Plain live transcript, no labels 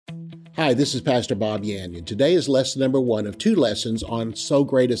Hi, this is Pastor Bob Yandian. Today is lesson number 1 of 2 lessons on So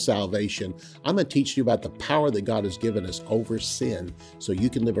Great a Salvation. I'm going to teach you about the power that God has given us over sin so you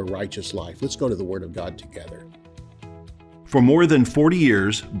can live a righteous life. Let's go to the Word of God together. For more than 40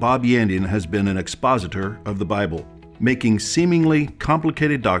 years, Bob Yandian has been an expositor of the Bible, making seemingly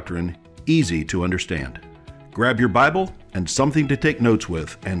complicated doctrine easy to understand. Grab your Bible and something to take notes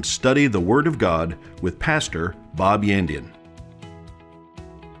with and study the Word of God with Pastor Bob Yandian.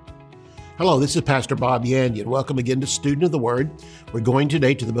 Hello, this is Pastor Bob Yandian. Welcome again to Student of the Word. We're going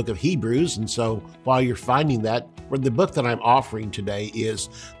today to the book of Hebrews, and so while you're finding that, the book that I'm offering today is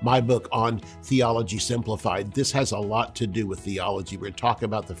my book on Theology Simplified. This has a lot to do with theology. We're going to talk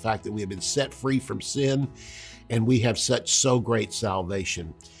about the fact that we have been set free from sin, and we have such so great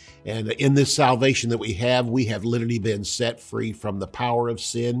salvation. And in this salvation that we have literally been set free from the power of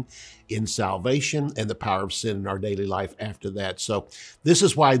sin in salvation and the power of sin in our daily life after that. So this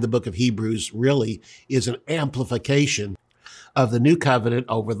is why the book of Hebrews really is an amplification of the new covenant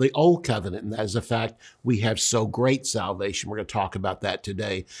over the old covenant. And that is a fact, we have so great salvation. We're going to talk about that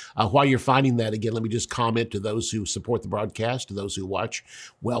today. While you're finding that, again, let me just comment to those who support the broadcast, to those who watch,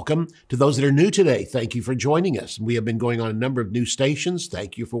 welcome. To those that are new today, thank you for joining us. We have been going on a number of new stations.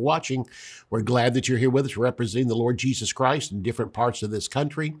 Thank you for watching. We're glad that you're here with us representing the Lord Jesus Christ in different parts of this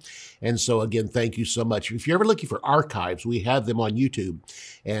country. And so again, thank you so much. If you're ever looking for archives, we have them on YouTube,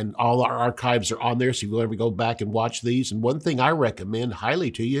 and all our archives are on there. So if you ever go back and watch these, and one thing I recommend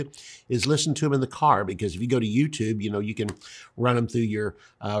highly to you is listen to them in the car, because if you go to YouTube, you can run them through your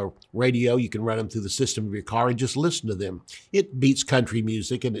radio, you can run them through the system of your car and just listen to them. It beats country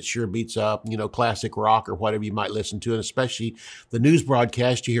music, and it sure beats classic rock or whatever you might listen to, and especially the news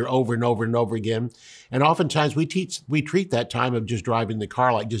broadcast you hear over and over and over again. And oftentimes we treat that time of just driving the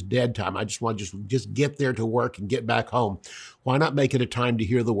car like just dead time. I just want to just get there to work and get back home. Why not make it a time to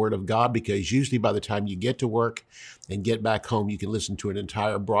hear the Word of God? Because usually by the time you get to work and get back home, you can listen to an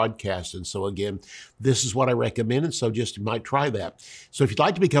entire broadcast. And so again, this is what I recommend. And so just you might try that. So if you'd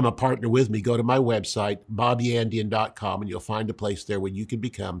like to become a partner with me, go to my website, bobyandian.com, and you'll find a place there where you can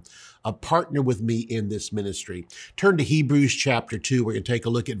become a partner with me in this ministry. Turn to Hebrews chapter 2. We're going to take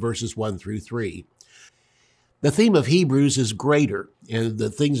a look at verses 1 through 3. The theme of Hebrews is greater, and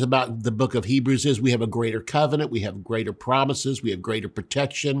the things about the book of Hebrews is we have a greater covenant, we have greater promises, we have greater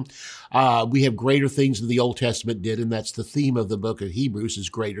protection, we have greater things than the Old Testament did, and that's the theme of the book of Hebrews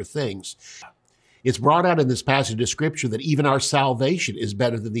is greater things. It's brought out in this passage of Scripture that even our salvation is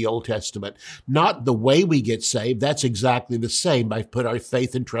better than the Old Testament. Not the way we get saved, that's exactly the same by put our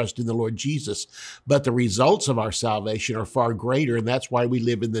faith and trust in the Lord Jesus. But the results of our salvation are far greater, and that's why we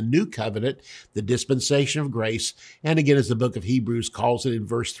live in the new covenant, the dispensation of grace. And again, as the book of Hebrews calls it in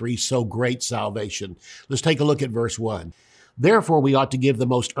verse 3, so great salvation. Let's take a look at verse 1. Therefore, we ought to give the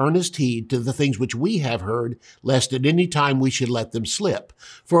most earnest heed to the things which we have heard, lest at any time we should let them slip.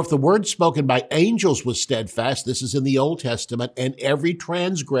 For if the word spoken by angels was steadfast, this is in the Old Testament, and every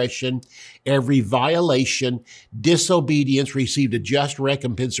transgression, every violation, disobedience received a just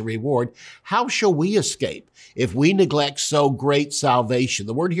recompense and reward, how shall we escape if we neglect so great salvation?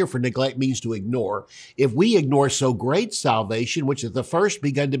 The word here for neglect means to ignore. If we ignore so great salvation, which at the first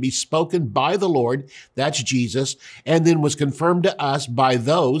begun to be spoken by the Lord, that's Jesus, and then was confirmed to us by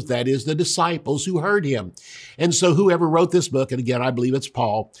those, that is the disciples who heard him. And so whoever wrote this book, and again, I believe it's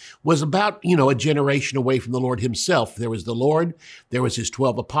Paul, was about, a generation away from the Lord himself. There was the Lord, there was his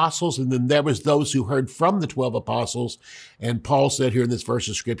 12 apostles, and then there was those who heard from the 12 apostles. And Paul said here in this verse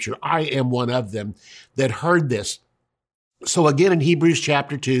of Scripture, I am one of them that heard this. So again, in Hebrews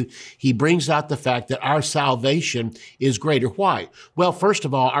chapter 2, he brings out the fact that our salvation is greater. Why? Well, first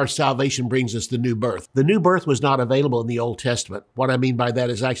of all, our salvation brings us the new birth. The new birth was not available in the Old Testament. What I mean by that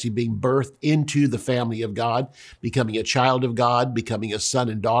is actually being birthed into the family of God, becoming a child of God, becoming a son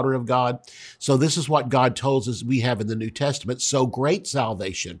and daughter of God. So this is what God tells us we have in the New Testament. So great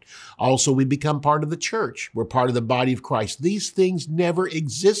salvation. Also, we become part of the church. We're part of the body of Christ. These things never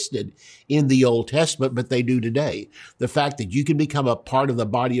existed in the Old Testament, but they do today. The fact that you can become a part of the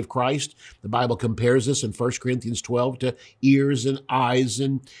body of Christ, the Bible compares this in 1 Corinthians 12 to ears and eyes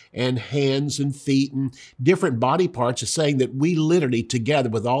and hands and feet and different body parts, is saying that we literally together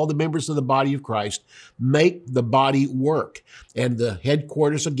with all the members of the body of Christ make the body work. And the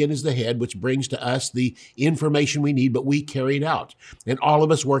headquarters again is the head, which brings to us the information we need, but we carry it out. And all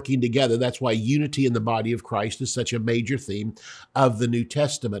of us working together. That's why unity in the body of Christ is such a major theme of the New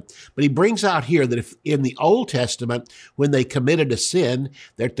Testament. But he brings out here that if in the Old Testament, when they committed a sin,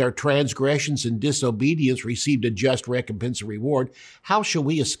 that their transgressions and disobedience received a just recompense and reward, how shall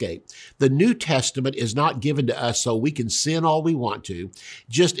we escape? The New Testament is not given to us so we can sin all we want to,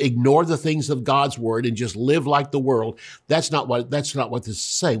 just ignore the things of God's word and just live like the world. That's not what this is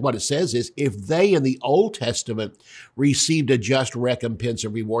saying. What it says is, if they in the Old Testament received a just recompense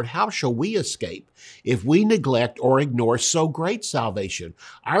and reward, how shall we escape if we neglect or ignore so great salvation?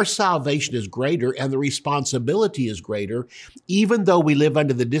 Our salvation is greater and the responsibility is greater. Even though we live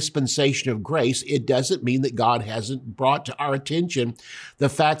under the dispensation of grace, it doesn't mean that God hasn't brought to our attention the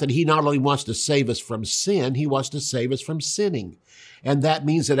fact that he not only wants to save us from sin, he wants to save us from sinning. And that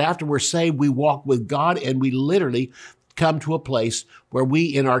means that after we're saved, we walk with God and we literally come to a place where we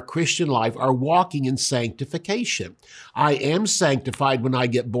in our Christian life are walking in sanctification. I am sanctified when I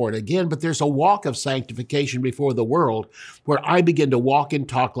get born again, but there's a walk of sanctification before the world where I begin to walk and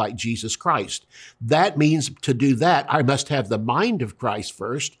talk like Jesus Christ. That means to do that, I must have the mind of Christ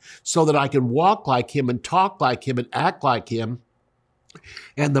first so that I can walk like him and talk like him and act like him.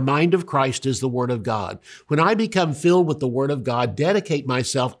 And the mind of Christ is the Word of God. When I become filled with the Word of God, dedicate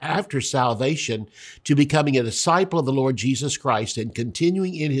myself after salvation to becoming a disciple of the Lord Jesus Christ and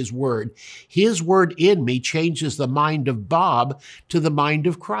continuing in His Word in me changes the mind of Bob to the mind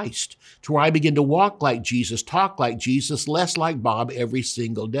of Christ, to where I begin to walk like Jesus, talk like Jesus, less like Bob every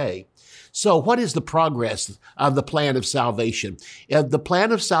single day. So what is the progress of the plan of salvation? The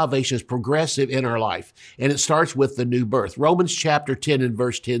plan of salvation is progressive in our life, and it starts with the new birth. Romans chapter 10 and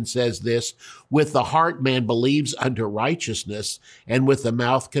verse 10 says this, with the heart man believes unto righteousness, and with the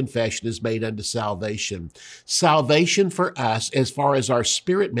mouth confession is made unto salvation. Salvation for us, as far as our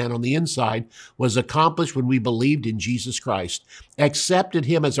spirit man on the inside, was accomplished when we believed in Jesus Christ, accepted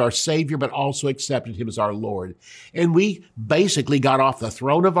him as our Savior, but also accepted him as our Lord. And we basically got off the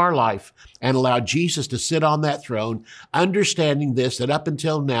throne of our life and allowed Jesus to sit on that throne, understanding this, that up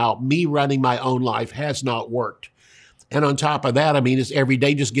until now, me running my own life has not worked. And on top of that, it's every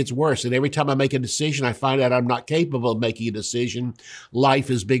day just gets worse. And every time I make a decision, I find out I'm not capable of making a decision. Life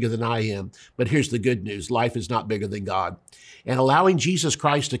is bigger than I am. But here's the good news. Life is not bigger than God. And allowing Jesus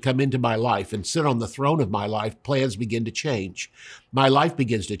Christ to come into my life and sit on the throne of my life, plans begin to change. My life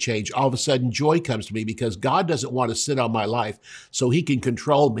begins to change. All of a sudden, joy comes to me because God doesn't want to sit on my life so he can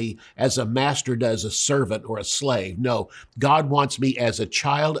control me as a master does a servant or a slave. No, God wants me as a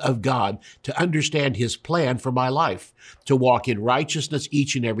child of God to understand his plan for my life, to walk in righteousness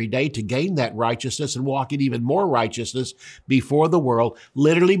each and every day, to gain that righteousness and walk in even more righteousness before the world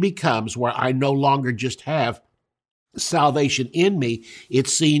literally becomes where I no longer just have salvation in me,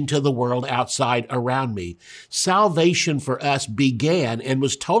 it's seen to the world outside around me. Salvation for us began and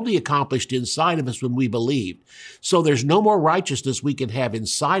was totally accomplished inside of us when we believed. So there's no more righteousness we can have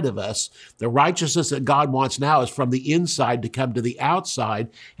inside of us. The righteousness that God wants now is from the inside to come to the outside,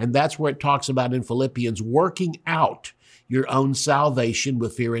 and that's where it talks about in Philippians, working out your own salvation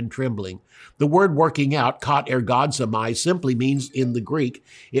with fear and trembling. The word working out, kat ergodzomai, simply means in the Greek,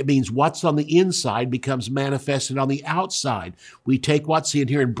 it means what's on the inside becomes manifested on the outside. We take what's in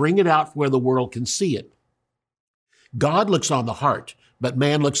here and bring it out where the world can see it. God looks on the heart, but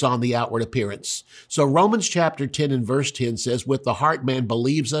man looks on the outward appearance. So Romans chapter 10 and verse 10 says, with the heart man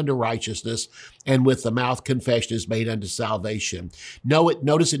believes unto righteousness, and with the mouth confession is made unto salvation.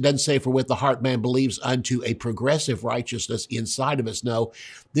 Notice it doesn't say, for with the heart man believes unto a progressive righteousness inside of us. No,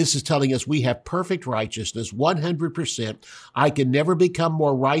 this is telling us we have perfect righteousness, 100%. I can never become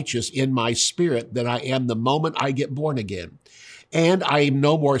more righteous in my spirit than I am the moment I get born again. And I am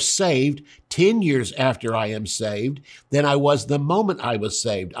no more saved 10 years after I am saved than I was the moment I was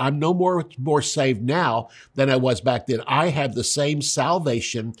saved. I'm no more saved now than I was back then. I have the same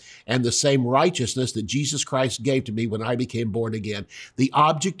salvation and the same righteousness that Jesus Christ gave to me when I became born again. The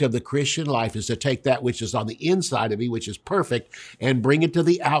object of the Christian life is to take that which is on the inside of me, which is perfect, and bring it to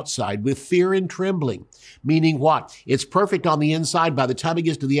the outside with fear and trembling. Meaning what? It's perfect on the inside. By the time it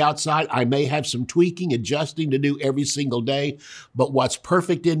gets to the outside, I may have some tweaking, adjusting to do every single day, but what's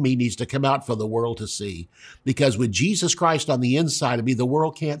perfect in me needs to come out for the world to see. Because with Jesus Christ on the inside of me, the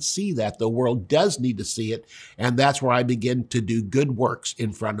world can't see that. The world does need to see it, and that's where I begin to do good works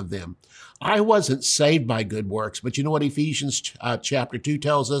in front of them. I wasn't saved by good works, but you know what Ephesians chapter 2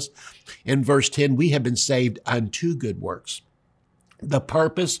 tells us? In verse 10, we have been saved unto good works. The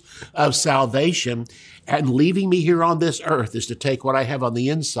purpose of salvation and leaving me here on this earth is to take what I have on the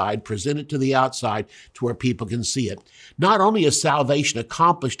inside, present it to the outside to where people can see it. Not only is salvation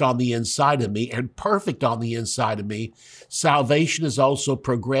accomplished on the inside of me and perfect on the inside of me, salvation is also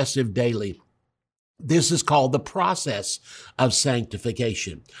progressive daily. This is called the process of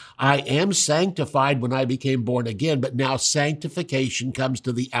sanctification. I am sanctified when I became born again, but now sanctification comes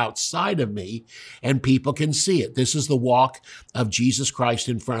to the outside of me and people can see it. This is the walk of Jesus Christ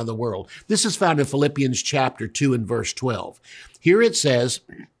in front of the world. This is found in Philippians chapter 2 and verse 12. Here it says,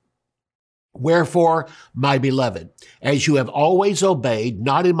 "Wherefore, my beloved, as you have always obeyed,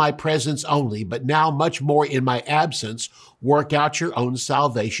 not in my presence only, but now much more in my absence, work out your own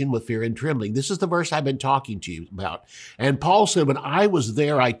salvation with fear and trembling." This is the verse I've been talking to you about. And Paul said, when I was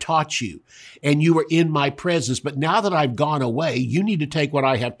there, I taught you, and you were in my presence. But now that I've gone away, you need to take what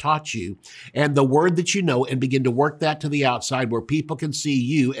I have taught you and the word that you know and begin to work that to the outside where people can see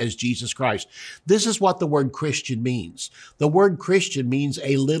you as Jesus Christ. This is what the word Christian means. The word Christian means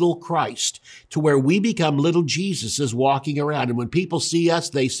a little Christ, to where we become little Jesuses walking around. And when people see us,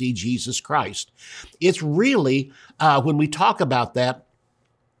 they see Jesus Christ. It's really, when we talk about that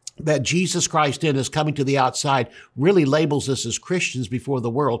Jesus Christ in us coming to the outside really labels us as Christians before the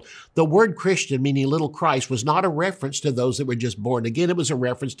world. The word Christian, meaning little Christ, was not a reference to those that were just born again. It was a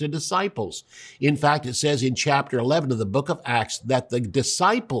reference to disciples. In fact, it says in chapter 11 of the book of Acts that the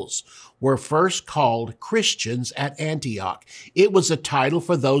disciples were first called Christians at Antioch. It was a title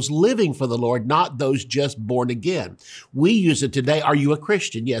for those living for the Lord, not those just born again. We use it today. Are you a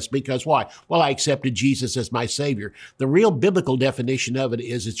Christian? Yes, because why? Well, I accepted Jesus as my Savior. The real biblical definition of it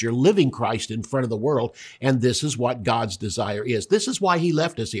is it's your living Christ in front of the world, and this is what God's desire is. This is why he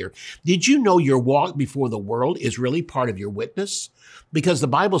left us here. Did you know your walk before the world is really part of your witness? Because the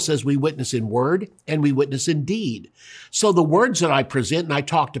Bible says we witness in word and we witness in deed. So the words that I present and I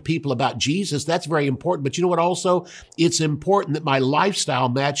talk to people about Jesus, that's very important. But you know what also? It's important that my lifestyle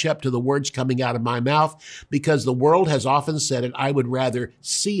match up to the words coming out of my mouth, because the world has often said it, I would rather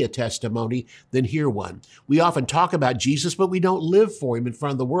see a testimony than hear one. We often talk about Jesus, but we don't live for him in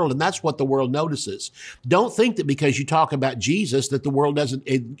front of the world. And that's what the world notices. Don't think that because you talk about Jesus that the world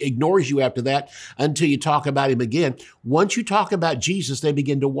ignores you after that until you talk about him again. Once you talk about Jesus, they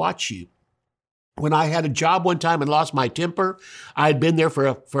begin to watch you. When I had a job one time and lost my temper, I had been there for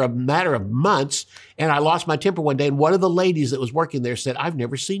a matter of months, and I lost my temper one day, and one of the ladies that was working there said, "I've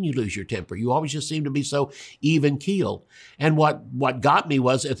never seen you lose your temper. You always just seem to be so even-keeled." And what got me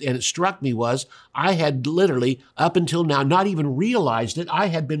was, and it struck me was, I had literally, up until now, not even realized it, I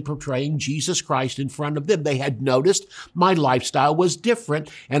had been portraying Jesus Christ in front of them. They had noticed my lifestyle was different,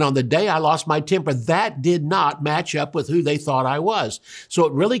 and on the day I lost my temper, that did not match up with who they thought I was. So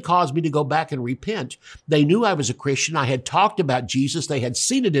it really caused me to go back and repent. They knew I was a Christian. I had talked about Jesus. They had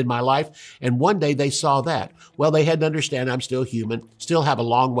seen it in my life, and one day they saw that. Well, they had to understand I'm still human, still have a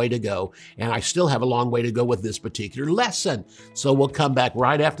long way to go, and I still have a long way to go with this particular lesson. So we'll come back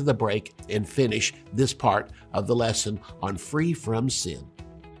right after the break and finish this part of the lesson on Free from Sin.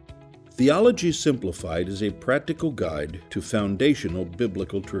 Theology Simplified is a practical guide to foundational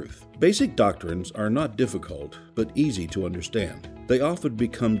biblical truth. Basic doctrines are not difficult, but easy to understand. They often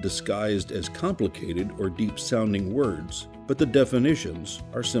become disguised as complicated or deep-sounding words, but the definitions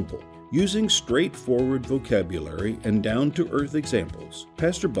are simple. Using straightforward vocabulary and down-to-earth examples,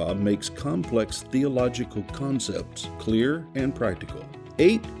 Pastor Bob makes complex theological concepts clear and practical.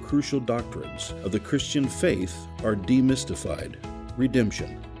 8 crucial doctrines of the Christian faith are demystified: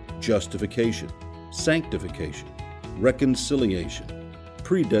 redemption, justification, sanctification, reconciliation,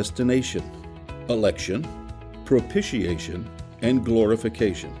 predestination, election, propitiation, and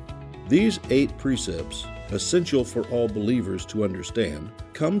glorification. These 8 precepts, essential for all believers to understand,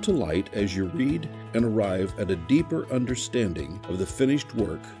 come to light as you read and arrive at a deeper understanding of the finished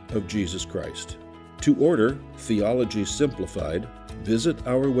work of Jesus Christ. To order Theology Simplified, visit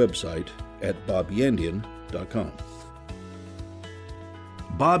our website at bobyandian.com.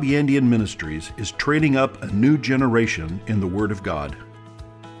 Bob Yandian Ministries is training up a new generation in the Word of God.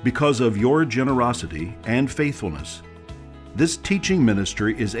 Because of your generosity and faithfulness, this teaching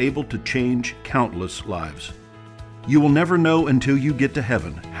ministry is able to change countless lives. You will never know until you get to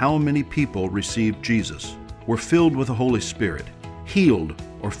heaven how many people received Jesus, were filled with the Holy Spirit, healed,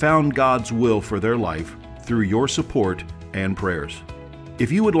 or found God's will for their life through your support and prayers.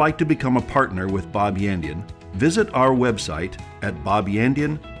 If you would like to become a partner with Bob Yandian, visit our website at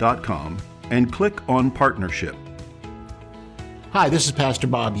bobyandian.com and click on Partnership. Hi, this is Pastor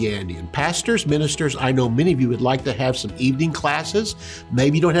Bob Yandian. Pastors, ministers, I know many of you would like to have some evening classes.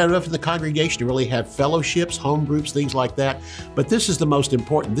 Maybe you don't have enough in the congregation to really have fellowships, home groups, things like that. But this is the most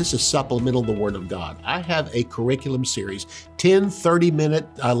important. This is supplemental to the Word of God. I have a curriculum series, 10 30-minute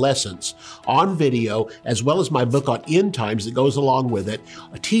lessons on video, as well as my book on end times that goes along with it,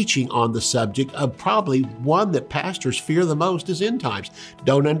 teaching on the subject of probably one that pastors fear the most is end times.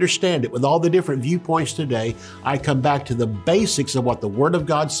 Don't understand it. With all the different viewpoints today, I come back to the basics of what the Word of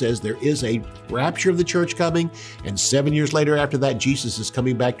God says. There is a rapture of the church coming, and 7 years later after that, Jesus is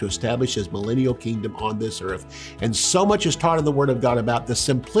coming back to establish his millennial kingdom on this earth. And so much is taught in the Word of God about the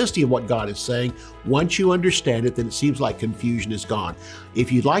simplicity of what God is saying. Once you understand it, then it seems like confusion is gone.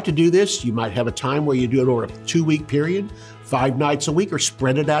 If you'd like to do this, you might have a time where you do it over a 2-week period, 5 nights a week, or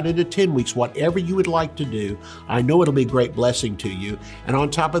spread it out into 10 weeks, whatever you would like to do. I know it'll be a great blessing to you. And on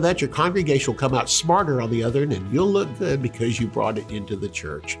top of that, your congregation will come out smarter on the other end, and you'll look good because you brought it into the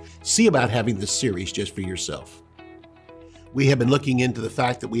church. See about having this series just for yourself. We have been looking into the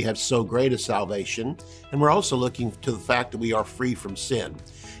fact that we have so great a salvation, and we're also looking to the fact that we are free from sin.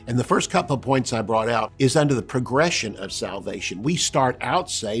 And the first couple of points I brought out is under the progression of salvation. We start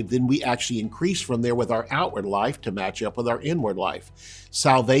out saved, then we actually increase from there with our outward life to match up with our inward life.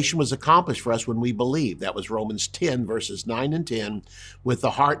 Salvation was accomplished for us when we believe. That was Romans 10, verses 9 and 10. With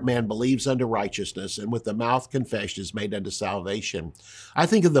the heart man believes unto righteousness, and with the mouth confession is made unto salvation. I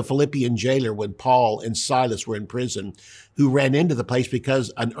think of the Philippian jailer when Paul and Silas were in prison, who ran into the place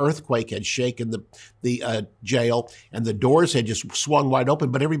because an earthquake had shaken the jail, and the doors had just swung wide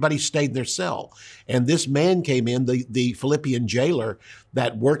open, but everybody stayed in their cell. And this man came in, the Philippian jailer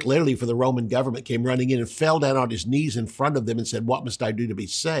that worked literally for the Roman government, came running in and fell down on his knees in front of them and said, "What must I do to be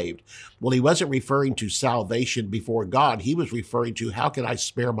saved?" Well, he wasn't referring to salvation before God. He was referring to, how can I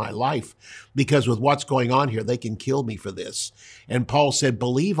spare my life? Because with what's going on here, they can kill me for this. And Paul said,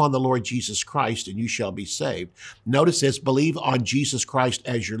 believe on the Lord Jesus Christ and you shall be saved. Notice this, believe on Jesus Christ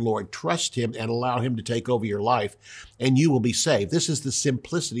as your Lord. Trust him and allow him to take over your life, and you will be saved. This is the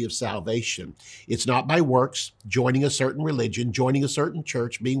simplicity of salvation. It's not by works, joining a certain religion, joining a certain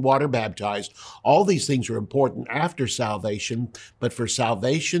church, being water baptized. All these things are important after salvation, but for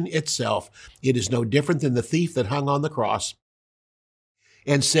salvation itself, it is no different than the thief that hung on the cross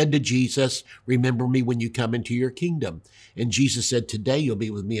and said to Jesus, remember me when you come into your kingdom. And Jesus said, today you'll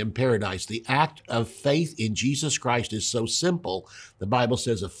be with me in paradise. The act of faith in Jesus Christ is so simple, the Bible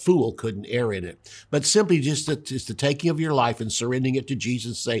says a fool couldn't err in it. But simply just the taking of your life and surrendering it to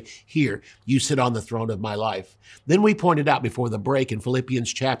Jesus, say, here, you sit on the throne of my life. Then we pointed out before the break in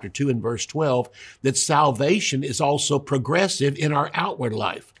Philippians chapter 2 and verse 12 that salvation is also progressive in our outward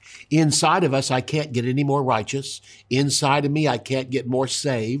life. Inside of us, I can't get any more righteous. Inside of me, I can't get more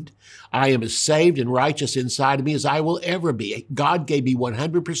saved. I am as saved and righteous inside of me as I will ever be. God gave me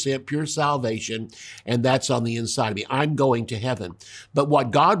 100% pure salvation, and that's on the inside of me. I'm going to heaven. But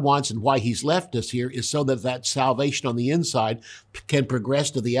what God wants and why he's left us here is so that that salvation on the inside can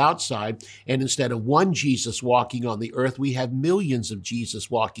progress to the outside. And instead of one Jesus walking on the earth, we have millions of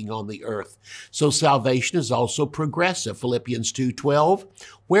Jesus walking on the earth. So salvation is also progressive. Philippians 2:12,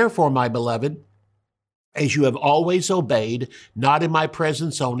 wherefore, my beloved, as you have always obeyed, not in my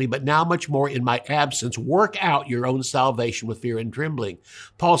presence only, but now much more in my absence, work out your own salvation with fear and trembling.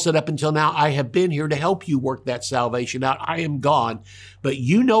 Paul said, up until now, I have been here to help you work that salvation out. I am gone, but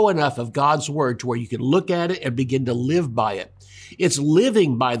you know enough of God's word to where you can look at it and begin to live by it. It's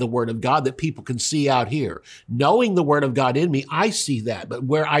living by the word of God that people can see out here. Knowing the word of God in me, I see that. But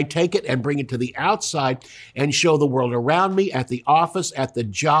where I take it and bring it to the outside and show the world around me, at the office, at the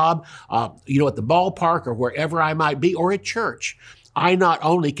job, at the ballpark or wherever I might be, or at church, I not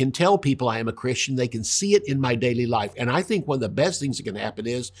only can tell people I am a Christian, they can see it in my daily life. And I think one of the best things that can happen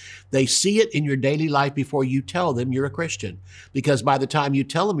is they see it in your daily life before you tell them you're a Christian. Because by the time you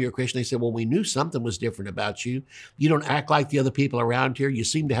tell them you're a Christian, they say, well, we knew something was different about you. You don't act like the other people around here. You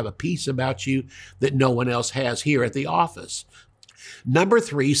seem to have a peace about you that no one else has here at the office. Number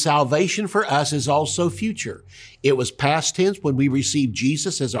 3, salvation for us is also future. It was past tense when we received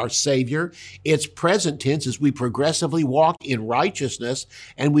Jesus as our Savior. It's present tense as we progressively walk in righteousness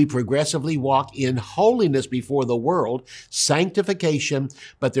and we progressively walk in holiness before the world, sanctification.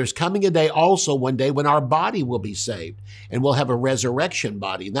 But there's coming a day also one day when our body will be saved and we'll have a resurrection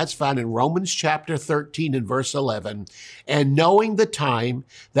body. And that's found in Romans chapter 13 and verse 11. And knowing the time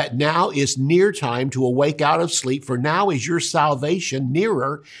that now is near time to awake out of sleep, for now is your salvation salvation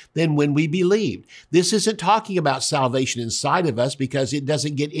nearer than when we believed. This isn't talking about salvation inside of us because it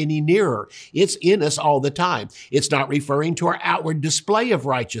doesn't get any nearer. It's in us all the time. It's not referring to our outward display of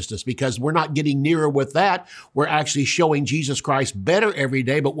righteousness because we're not getting nearer with that. We're actually showing Jesus Christ better every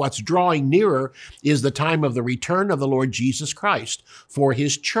day, but what's drawing nearer is the time of the return of the Lord Jesus Christ for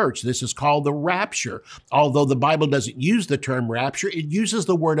his church. This is called the rapture. Although the Bible doesn't use the term rapture, it uses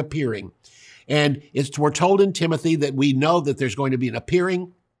the word appearing. And we're told in Timothy that we know that there's going to be an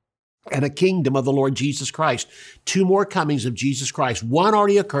appearing and a kingdom of the Lord Jesus Christ. Two more comings of Jesus Christ. One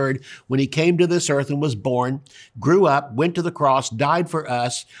already occurred when he came to this earth and was born, grew up, went to the cross, died for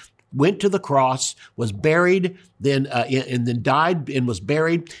us, went to the cross, was buried, then died and was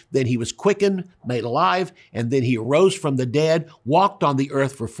buried. Then he was quickened, made alive, and then he arose from the dead, walked on the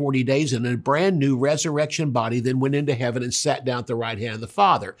earth for 40 days in a brand new resurrection body, then went into heaven and sat down at the right hand of the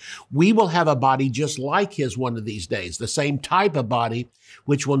Father. We will have a body just like his one of these days, the same type of body,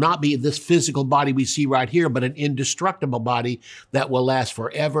 which will not be this physical body we see right here, but an indestructible body that will last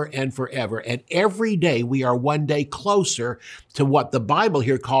forever and forever. And every day we are one day closer to what the Bible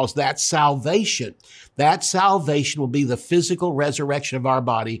here calls that salvation. That salvation will be the physical resurrection of our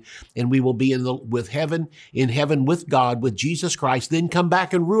body, and we will be in heaven with God, with Jesus Christ, then come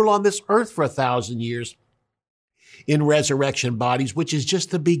back and rule on this earth for 1,000 years in resurrection bodies, which is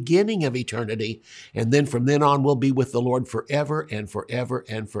just the beginning of eternity. And then from then on, we'll be with the Lord forever and forever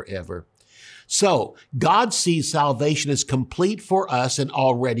and forever. So God sees salvation as complete for us and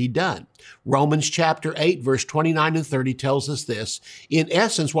already done. Romans chapter 8, verse 29 and 30 tells us this. In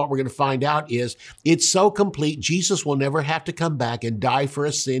essence, what we're going to find out is it's so complete, Jesus will never have to come back and die for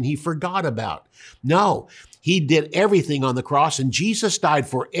a sin he forgot about. No, he did everything on the cross, and Jesus died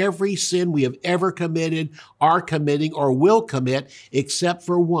for every sin we have ever committed, are committing, or will commit, except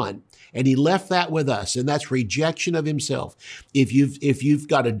for one. And he left that with us, and that's rejection of himself. If you've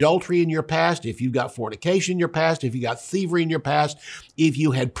got adultery in your past, if you've got fornication in your past, if you got thievery in your past, if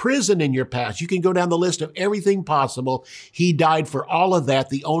you had prison in your past, you can go down the list of everything possible. He died for all of that.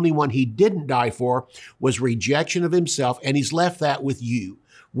 The only one he didn't die for was rejection of himself, and he's left that with you.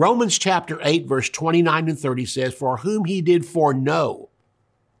 Romans chapter 8, verse 29 and 30 says, "For whom he did foreknow,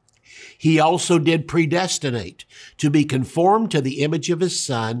 he also did predestinate to be conformed to the image of his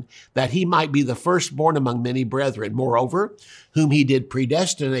Son, that he might be the firstborn among many brethren. Moreover, whom he did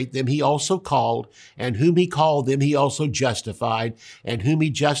predestinate, them he also called, and whom he called, them he also justified, and whom he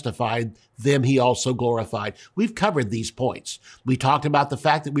justified, them he also glorified." We've covered these points. We talked about the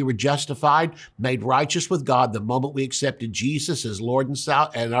fact that we were justified, made righteous with God the moment we accepted Jesus as Lord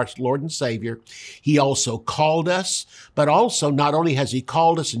and our Lord and Savior. He also called us, but also not only has he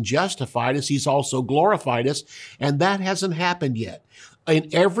called us and justified us, he's also glorified us, and that hasn't happened yet. In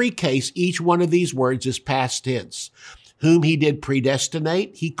every case, each one of these words is past tense. Whom he did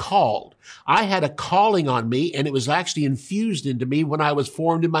predestinate, he called. I had a calling on me, and it was actually infused into me when I was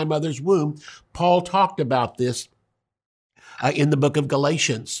formed in my mother's womb. Paul talked about this in the book of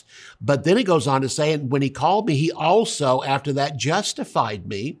Galatians. But then he goes on to say, and when he called me, he also, after that, justified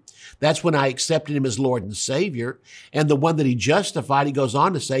me. That's when I accepted him as Lord and Savior. And the one that he justified, he goes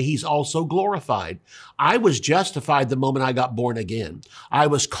on to say, he's also glorified. I was justified the moment I got born again. I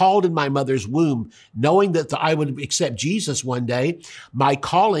was called in my mother's womb, knowing that I would accept Jesus one day. My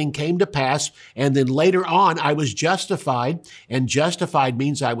calling came to pass, and then later on, I was justified, and justified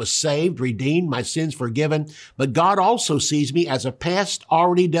means I was saved, redeemed, my sins forgiven. But God also sees me as a past,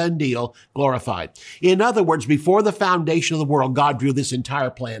 already done deal, glorified. In other words, before the foundation of the world, God drew this entire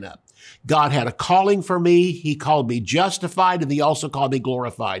plan up. God had a calling for me. He called me justified, and he also called me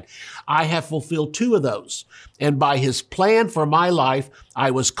glorified. I have fulfilled two of those. And by his plan for my life,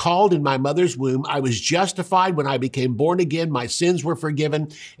 I was called in my mother's womb. I was justified when I became born again. My sins were forgiven,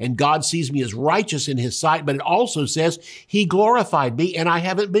 and God sees me as righteous in his sight. But it also says he glorified me, and I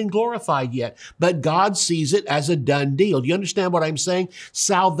haven't been glorified yet. But God sees it as a done deal. Do you understand what I'm saying?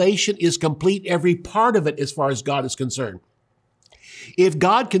 Salvation is complete, every part of it, as far as God is concerned. If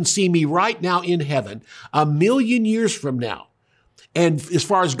God can see me right now in heaven, 1,000,000 years from now, and as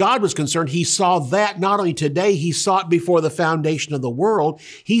far as God was concerned, he saw that not only today, he saw it before the foundation of the world.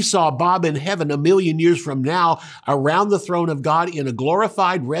 He saw Bob in heaven 1,000,000 years from now around the throne of God in a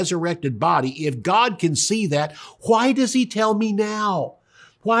glorified, resurrected body. If God can see that, why does he tell me now?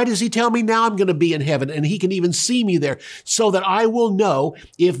 Why does he tell me now I'm going to be in heaven and he can even see me there so that I will know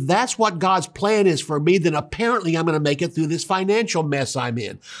if that's what God's plan is for me, then apparently I'm going to make it through this financial mess I'm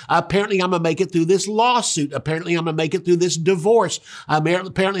in. Apparently I'm going to make it through this lawsuit. Apparently I'm going to make it through this divorce.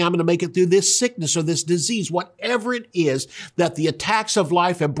 Apparently I'm going to make it through this sickness or this disease. Whatever it is that the attacks of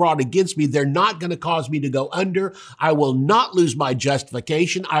life have brought against me, they're not going to cause me to go under. I will not lose my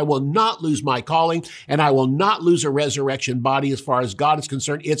justification. I will not lose my calling, and I will not lose a resurrection body as far as God is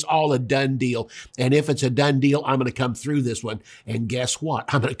concerned. It's all a done deal. And if it's a done deal, I'm going to come through this one. And guess what?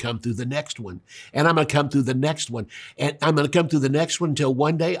 I'm going to come through the next one. And I'm going to come through the next one. And I'm going to come through the next one until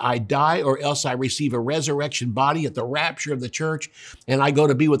one day I die, or else I receive a resurrection body at the rapture of the church. And I go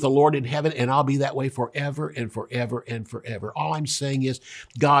to be with the Lord in heaven, and I'll be that way forever and forever and forever. All I'm saying is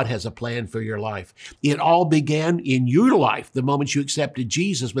God has a plan for your life. It all began in your life the moment you accepted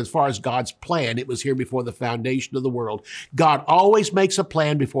Jesus. But as far as God's plan, it was here before the foundation of the world. God always makes a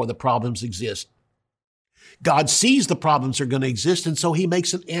plan before the problems exist. God sees the problems are going to exist, and so he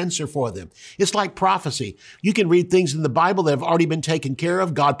makes an answer for them. It's like prophecy. You can read things in the Bible that have already been taken care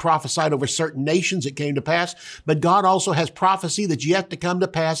of. God prophesied over certain nations, it came to pass, but God also has prophecy that's yet to come to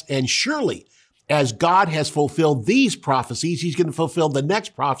pass, and surely as God has fulfilled these prophecies, he's going to fulfill the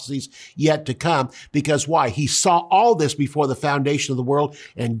next prophecies yet to come. Because why? He saw all this before the foundation of the world,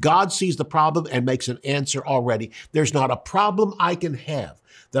 and God sees the problem and makes an answer already. There's not a problem I can have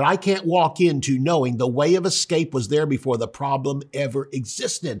that I can't walk into knowing the way of escape was there before the problem ever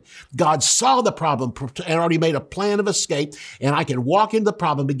existed. God saw the problem and already made a plan of escape, and I can walk into the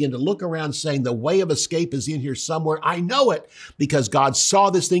problem, begin to look around saying the way of escape is in here somewhere. I know it because God saw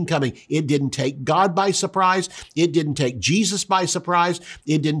this thing coming. It didn't take God by surprise. It didn't take Jesus by surprise.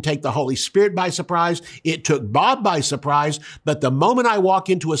 It didn't take the Holy Spirit by surprise. It took Bob by surprise. But the moment I walk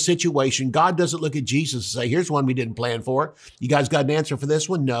into a situation, God doesn't look at Jesus and say, here's one we didn't plan for. You guys got an answer for this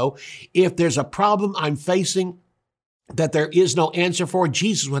one? No. If there's a problem I'm facing that there is no answer for,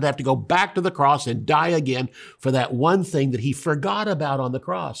 Jesus would have to go back to the cross and die again for that one thing that he forgot about on the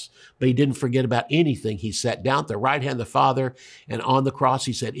cross. But he didn't forget about anything. He sat down at the right hand of the Father, and on the cross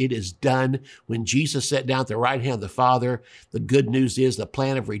he said, it is done. When Jesus sat down at the right hand of the Father, the good news is the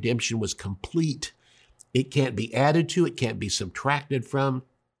plan of redemption was complete. It can't be added to, it can't be subtracted from.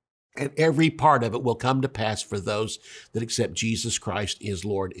 And every part of it will come to pass for those that accept Jesus Christ as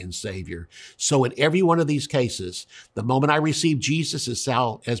Lord and Savior. So in every one of these cases, the moment I receive Jesus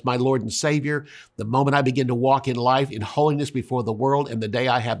as my Lord and Savior, the moment I begin to walk in life in holiness before the world, and the day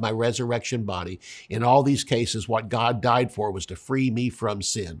I have my resurrection body, in all these cases, what God died for was to free me from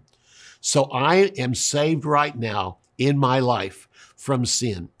sin. So I am saved right now in my life from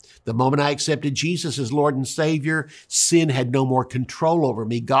sin. The moment I accepted Jesus as Lord and Savior, sin had no more control over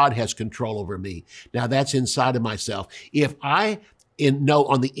me. God has control over me. Now that's inside of myself. If I know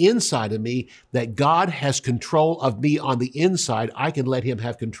on the inside of me that God has control of me on the inside, I can let him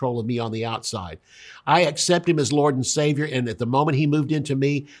have control of me on the outside. I accept him as Lord and Savior, and at the moment he moved into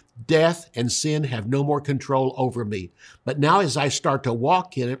me, death and sin have no more control over me. But now as I start to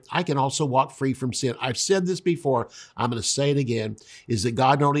walk in it, I can also walk free from sin. I've said this before, I'm going to say it again, is that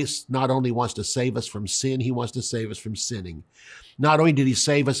God not only wants to save us from sin, he wants to save us from sinning. Not only did he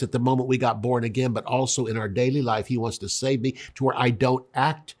save us at the moment we got born again, but also in our daily life, he wants to save me to where I don't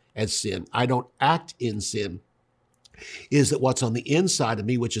act as sin. I don't act in sin. Is that what's on the inside of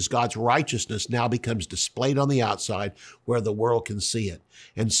me, which is God's righteousness, now becomes displayed on the outside where the world can see it.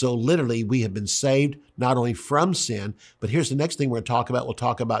 And so literally we have been saved not only from sin, but here's the next thing we'll talk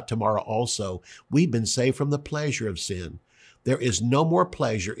about tomorrow also. We've been saved from the pleasure of sin. There is no more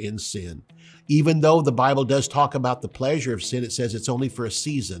pleasure in sin. Even though the Bible does talk about the pleasure of sin, it says it's only for a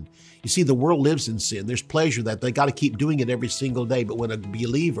season. You see, the world lives in sin. There's pleasure that they got to keep doing it every single day. But when a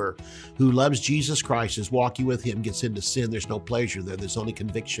believer who loves Jesus Christ is walking with him gets into sin, there's no pleasure there. There's only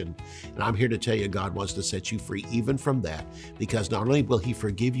conviction. And I'm here to tell you, God wants to set you free even from that, because not only will he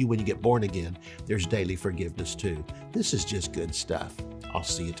forgive you when you get born again, there's daily forgiveness too. This is just good stuff. I'll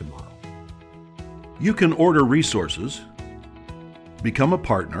see you tomorrow. You can order resources, become a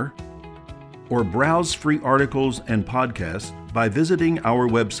partner, or browse free articles and podcasts by visiting our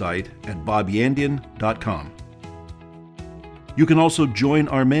website at bobyandian.com. You can also join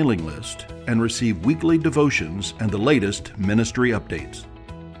our mailing list and receive weekly devotions and the latest ministry updates.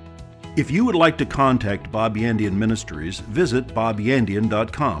 If you would like to contact Bob Yandian Ministries, visit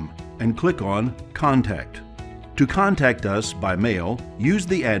bobyandian.com and click on Contact. To contact us by mail, use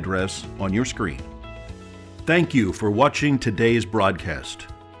the address on your screen. Thank you for watching today's broadcast.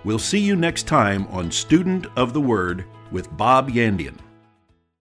 We'll see you next time on Student of the Word with Bob Yandian.